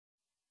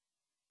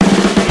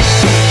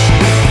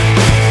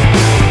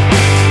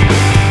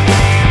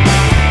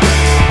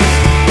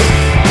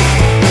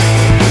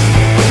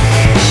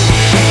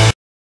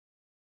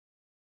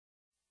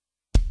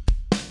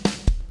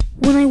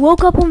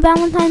woke up on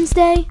Valentine's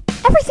Day,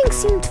 everything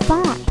seemed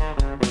fine.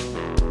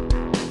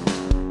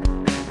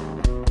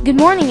 Good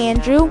morning,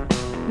 Andrew,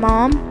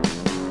 Mom,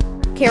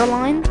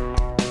 Caroline,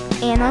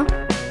 Anna,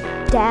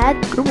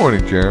 Dad. Good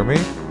morning, Jeremy.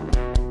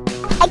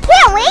 I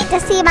can't wait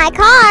to see my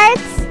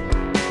cards.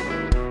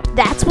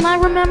 That's when I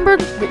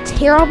remembered the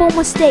terrible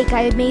mistake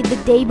I had made the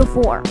day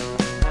before.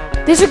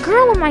 There's a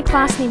girl in my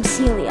class named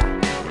Celia.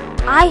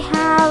 I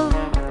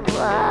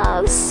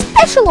have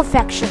special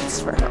affections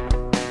for her.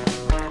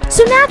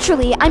 So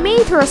naturally, I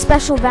made her a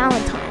special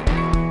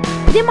Valentine.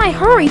 But in my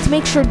hurry to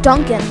make sure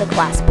Duncan, the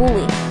class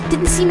bully,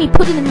 didn't see me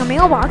put it in her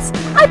mailbox,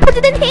 I put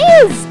it in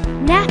his!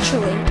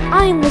 Naturally,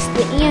 I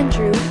enlisted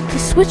Andrew to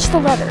switch the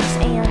letters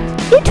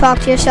and... You talk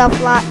to yourself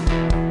a lot.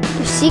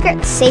 Your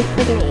secret's safe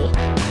with me.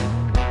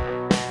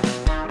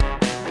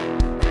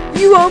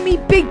 You owe me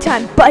big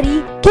time,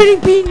 buddy. Getting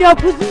beaten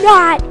up was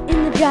not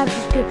in the job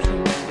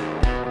description.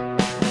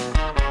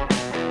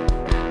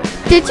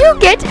 Did you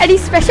get any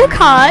special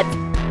cards?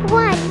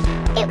 One.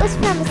 It was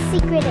from a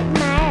secret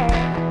admirer.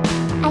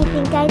 I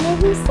think I know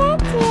who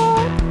sent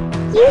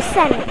it. You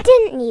sent it,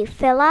 didn't you,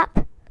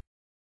 Philip?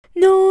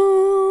 No.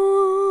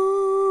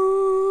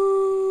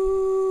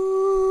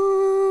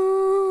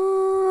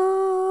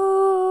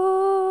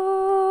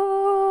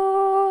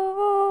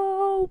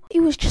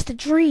 It was just a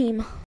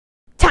dream.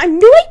 Time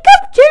to wake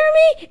up,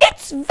 Jeremy!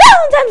 It's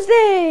Valentine's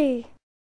Day!